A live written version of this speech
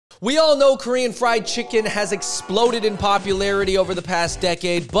We all know Korean fried chicken has exploded in popularity over the past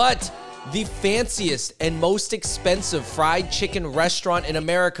decade, but the fanciest and most expensive fried chicken restaurant in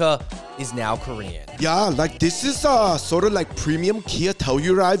America is now Korean. Yeah, like this is sort of like premium Kia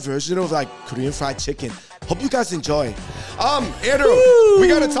Telluride version of like Korean fried chicken. Hope you guys enjoy. Andrew, we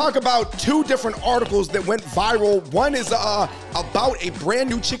got to talk about two different articles that went viral. One is about a brand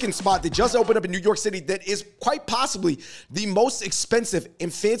new chicken spot that just opened up in New York City that is quite possibly the most expensive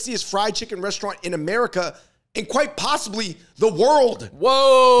and fanciest fried chicken restaurant in America and quite possibly the world.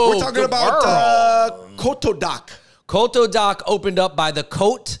 Whoa! We're talking about Kotodak. Kotodak opened up by the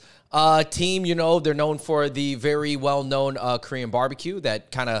Kote team. You know, they're known for the very well-known Korean barbecue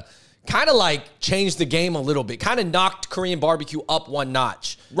that kind of like changed the game a little bit, kind of knocked Korean barbecue up one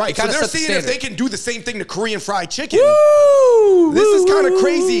notch. Right, so they're seeing if they can do the same thing to Korean fried chicken. Woo! This is kind of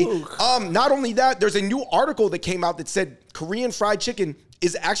crazy. Not only that, there's a new article that came out that said Korean fried chicken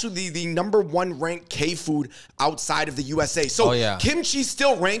is actually the #1 ranked K-food outside of the USA. So kimchi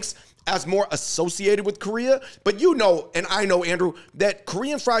still ranks as more associated with Korea, but you know, and I know, Andrew, that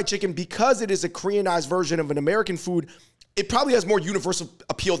Korean fried chicken, because it is a Koreanized version of an American food, it probably has more universal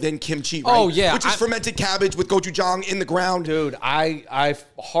appeal than kimchi, right? Oh, yeah. Which is fermented cabbage with gochujang in the ground. Dude, I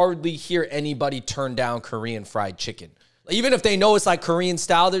hardly hear anybody turn down Korean fried chicken. Even if they know it's like Korean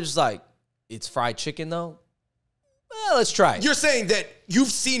style, they're just like, it's fried chicken though? Well, let's try it. You're saying that you've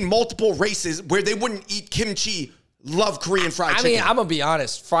seen multiple races where they wouldn't eat kimchi, love Korean fried chicken. I mean, I'm going to be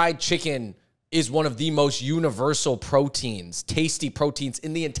honest. Fried chicken is one of the most universal proteins, tasty proteins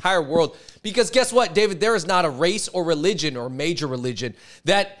in the entire world. Because guess what, David? There is not a race or religion or major religion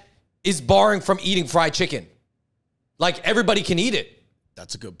that is barring from eating fried chicken. Like, everybody can eat it.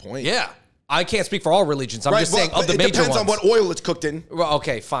 That's a good point. Yeah. I can't speak for all religions. I'm just saying of the major ones. It depends on what oil it's cooked in. Well,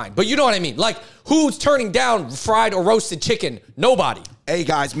 okay, fine. But you know what I mean. Like, who's turning down fried or roasted chicken? Nobody. Hey,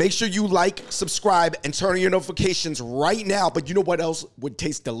 guys, make sure you like, subscribe, and turn on your notifications right now. But you know what else would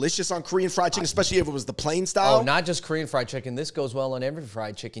taste delicious on Korean fried chicken, especially if it was the plain style? Oh, not just Korean fried chicken. This goes well on every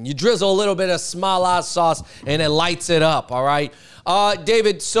fried chicken. You drizzle a little bit of smala sauce, and it lights it up, all right?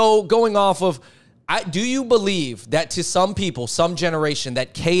 David, so going off of, do you believe that to some people, some generation,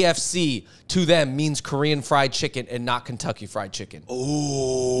 that KFC to them means Korean fried chicken and not Kentucky fried chicken?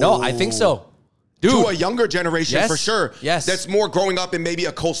 Oh. No, I think so. Dude. To a younger generation, for sure. Yes. That's more growing up in maybe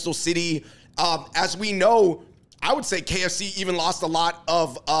a coastal city. As we know, I would say KFC even lost a lot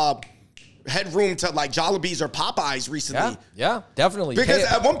of headroom to like Jollibee's or Popeyes recently. Yeah, definitely. Because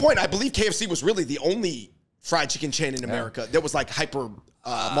at one point, I believe KFC was really the only fried chicken chain in America that was like hyper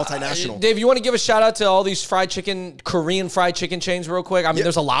multinational. Dave, you want to give a shout out to all these Korean fried chicken chains real quick? I mean,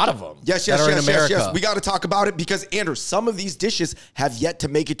 there's a lot of them. Yes. We got to talk about it because, Andrew, some of these dishes have yet to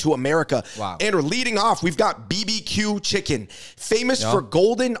make it to America. Wow. Andrew, leading off, we've got BBQ chicken, famous for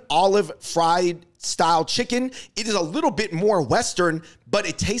golden olive fried style chicken. It is a little bit more Western, but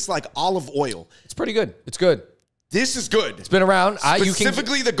it tastes like olive oil. It's pretty good. It's good. This is good. It's been around.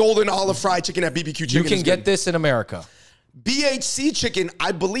 Specifically, the golden olive fried chicken at BBQ chicken. You can get this in America. BHC chicken,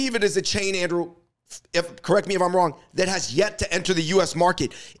 I believe it is a chain, Andrew, correct me if I'm wrong, that has yet to enter the U.S.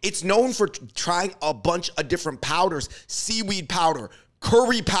 market. It's known for trying a bunch of different powders, seaweed powder,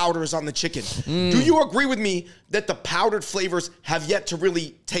 curry powders on the chicken. Do you agree with me that the powdered flavors have yet to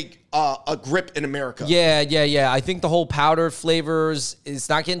really take a grip in America? Yeah. I think the whole powdered flavors is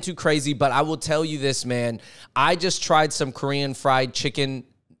not getting too crazy, but I will tell you this, man. I just tried some Korean fried chicken,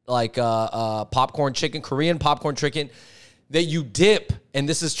 like popcorn chicken, Korean popcorn chicken, that you dip, and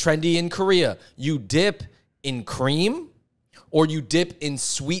this is trendy in Korea, you dip in cream, or you dip in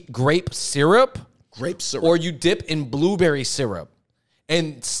sweet grape syrup. Grape syrup. Or you dip in blueberry syrup.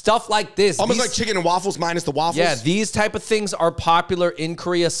 And stuff like this. Almost like chicken and waffles minus the waffles. Yeah, these type of things are popular in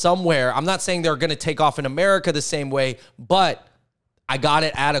Korea somewhere. I'm not saying they're going to take off in America the same way, but I got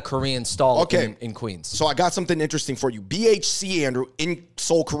it at a Korean stall in Queens. So I got something interesting for you. BHC, Andrew, in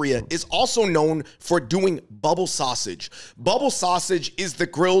Seoul, Korea, is also known for doing bubble sausage. Bubble sausage is the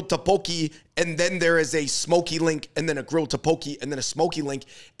grilled tteokbokki, and then there is a smoky link, and then a grilled tteokbokki, and then a smoky link.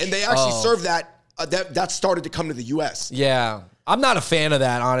 And they actually serve that. That started to come to the U.S. Yeah. I'm not a fan of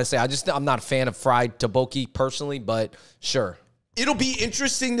that, honestly. I'm not a fan of fried tteokbokki personally, but sure. It'll be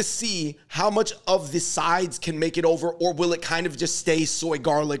interesting to see how much of the sides can make it over, or will it kind of just stay soy,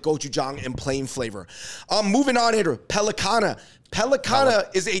 garlic, gochujang, and plain flavor? Moving on, Andrew, Pelicana.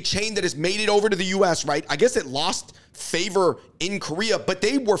 Pelicana is a chain that has made it over to the U.S., right? I guess it lost favor in Korea, but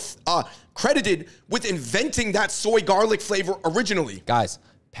they were credited with inventing that soy garlic flavor originally. Guys,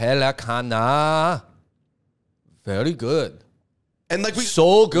 Pelicana, very good. And like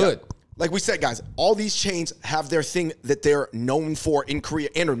so good. like we said, guys, all these chains have their thing that they're known for in Korea.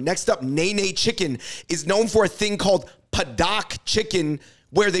 Andrew, next up, Nene Chicken is known for a thing called padak chicken,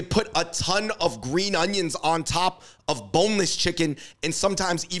 where they put a ton of green onions on top of boneless chicken and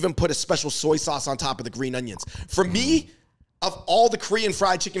sometimes even put a special soy sauce on top of the green onions. For me, of all the Korean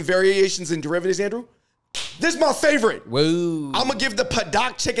fried chicken variations and derivatives, Andrew, this is my favorite. Woo. I'm going to give the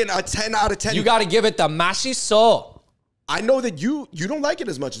padak chicken a 10 out of 10. You got to give it the mashiso. I know that you don't like it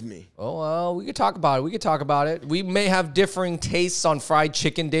as much as me. Oh, well, we could talk about it. We could talk about it. We may have differing tastes on fried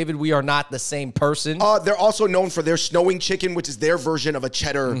chicken, David. We are not the same person. They're also known for their snowing chicken, which is their version of a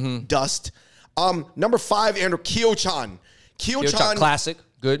cheddar dust. Number 5, Andrew, Kyo-chan. Kyo-chan, classic,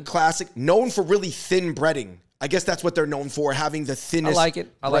 good. Classic, known for really thin breading. I guess that's what they're known for, having the thinnest I like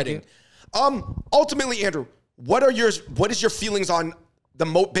it. I like breading. it. Ultimately, Andrew, what is your feelings on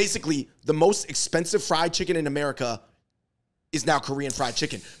basically the most expensive fried chicken in America is now Korean fried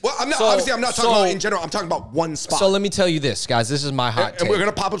chicken? Well, I'm not talking about in general. I'm talking about one spot. So let me tell you this, guys. This is my hot take. And we're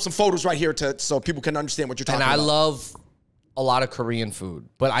gonna pop up some photos right here so people can understand what you're talking about. And I love a lot of Korean food,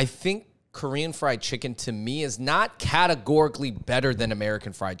 but I think Korean fried chicken to me is not categorically better than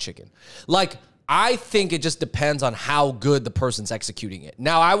American fried chicken. Like, I think it just depends on how good the person's executing it.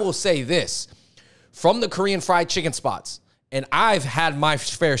 Now, I will say this. From the Korean fried chicken spots, and I've had my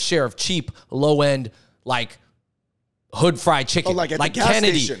fair share of cheap, low-end, like, hood fried chicken. Oh, like at the gas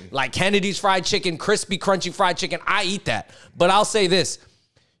Kennedy. station. Like Kennedy's fried chicken, crispy, crunchy fried chicken. I eat that. But I'll say this.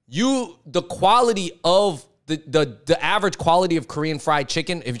 The quality of the average quality of Korean fried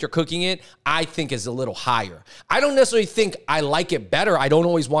chicken, if you're cooking it, I think is a little higher. I don't necessarily think I like it better. I don't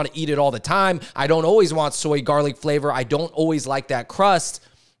always want to eat it all the time. I don't always want soy garlic flavor. I don't always like that crust.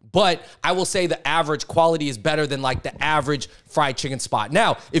 But I will say the average quality is better than like the average fried chicken spot.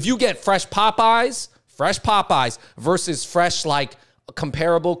 Now, if you get fresh Popeyes versus fresh, like,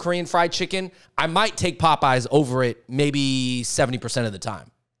 comparable Korean fried chicken, I might take Popeyes over it maybe 70% of the time.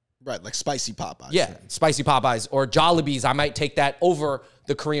 Right, like spicy Popeyes. Yeah, spicy Popeyes or Jollibees. I might take that over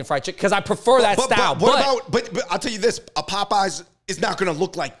the Korean fried chicken because I prefer that style. But I'll tell you this, a Popeyes is not going to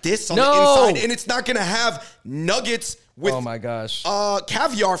look like this on the inside, and it's not going to have nuggets with, oh my gosh,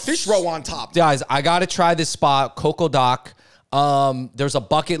 caviar fish roe on top. Guys, I got to try this spot, Coco Doc. There's a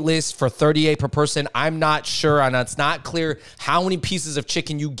bucket list for $38 per person. I'm not sure, and it's not clear how many pieces of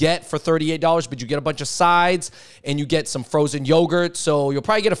chicken you get for $38, but you get a bunch of sides and you get some frozen yogurt. So you'll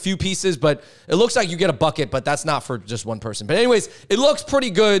probably get a few pieces, but it looks like you get a bucket, but that's not for just one person. But anyways, it looks pretty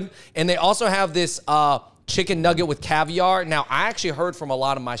good. And they also have this, chicken nugget with caviar. Now, I actually heard from a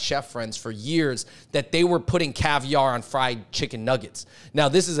lot of my chef friends for years that they were putting caviar on fried chicken nuggets. Now,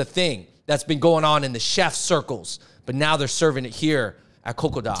 this is a thing that's been going on in the chef circles, but now they're serving it here at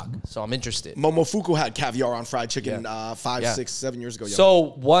Coco Doc. So I'm interested. Momofuku had caviar on fried chicken 5, 6, 7 years ago.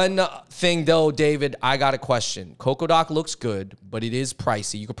 So one thing, though, David, I got a question. Coco Doc looks good, but it is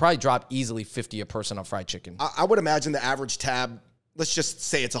pricey. You could probably drop easily $50 a person on fried chicken. I would imagine the average tab, let's just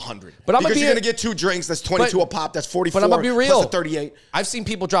say it's 100. But because you're going to get 2 drinks. That's 22 a pop. That's 44. But I'm going to be real. Plus a 38. I've seen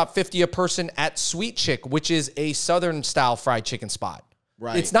people drop $50 a person at Sweet Chick, which is a Southern-style fried chicken spot.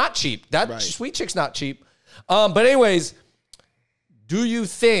 Right. It's not cheap. Sweet Chick's not cheap. But anyways, do you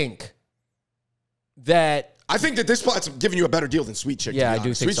think that... I think that this spot's giving you a better deal than Sweet Chick. Yeah, I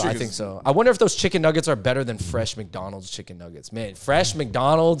do think so. I think so. I wonder if those chicken nuggets are better than fresh McDonald's chicken nuggets. Man, fresh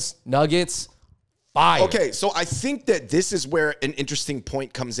McDonald's nuggets... fire. Okay, so I think that this is where an interesting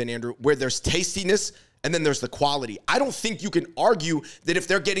point comes in, Andrew, where there's tastiness and then there's the quality. I don't think you can argue that if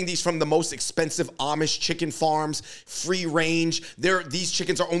they're getting these from the most expensive Amish chicken farms, free range, these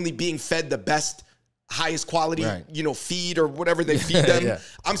chickens are only being fed the best, highest quality, feed or whatever they feed them. Yeah.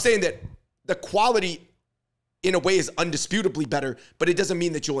 I'm saying that the quality in a way is undisputably better, but it doesn't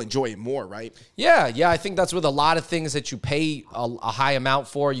mean that you'll enjoy it more, right? Yeah, I think that's with a lot of things that you pay a high amount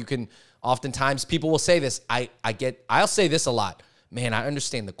for. You can... Oftentimes, people will say this. I'll say this a lot. Man, I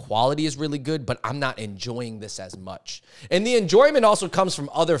understand the quality is really good, but I'm not enjoying this as much. And the enjoyment also comes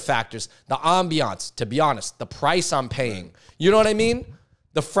from other factors. The ambiance, to be honest, the price I'm paying. You know what I mean?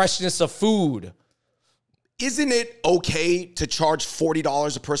 The freshness of food. Isn't it okay to charge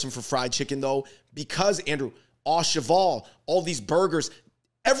 $40 a person for fried chicken, though? Because, Andrew, au cheval, all these burgers,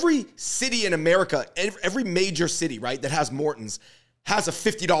 every city in America, every major city, right, that has Morton's, has a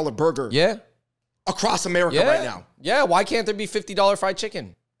 $50 burger across America right now. Yeah, why can't there be $50 fried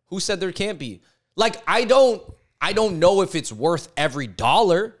chicken? Who said there can't be? Like, I don't know if it's worth every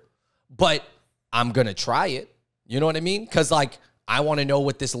dollar, but I'm going to try it. You know what I mean? Because, like, I want to know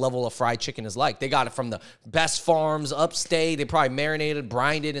what this level of fried chicken is like. They got it from the best farms upstate. They probably marinated,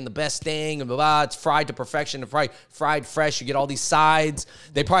 brined it in the best thing, and blah, blah. It's fried to perfection, fried fresh. You get all these sides.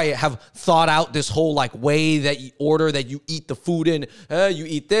 They probably have thought out this whole like way that you order, that you eat the food in. You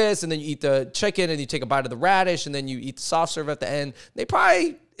eat this, and then you eat the chicken, and you take a bite of the radish, and then you eat the soft serve at the end.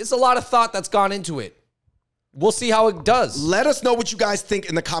 It's a lot of thought that's gone into it. We'll see how it does. Let us know what you guys think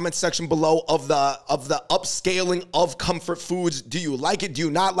in the comment section below of the upscaling of comfort foods. Do you like it? Do you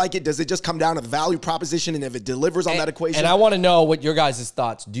not like it? Does it just come down to the value proposition and if it delivers on that equation? And I want to know what your guys'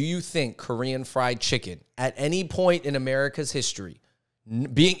 thoughts. Do you think Korean fried chicken at any point in America's history,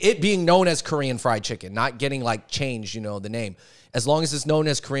 being known as Korean fried chicken, not getting like changed, you know, the name, as long as it's known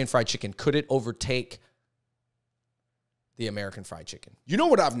as Korean fried chicken, could it overtake the American fried chicken? You know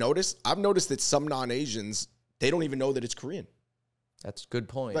what I've noticed? I've noticed that some non-Asians, they don't even know that it's Korean. That's a good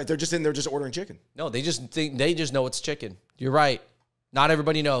point. Like they're just in there just ordering chicken. No, they just know it's chicken. You're right. Not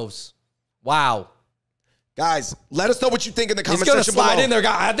everybody knows. Wow. Guys, let us know what you think in the comment section below. It's going to slide in there,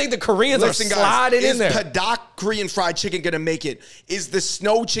 guys. I think the Koreans are sliding in there. Is Padak Korean fried chicken going to make it? Is the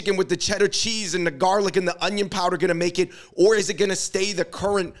snow chicken with the cheddar cheese and the garlic and the onion powder going to make it? Or is it going to stay the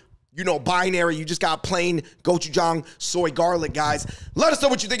current, you know, binary? You just got plain gochujang, soy garlic, guys. Let us know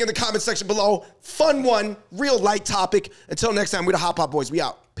what you think in the comment section below. Fun one, real light topic. Until next time, we're the Hot Pot Boys. We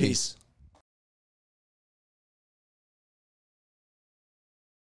out. Peace.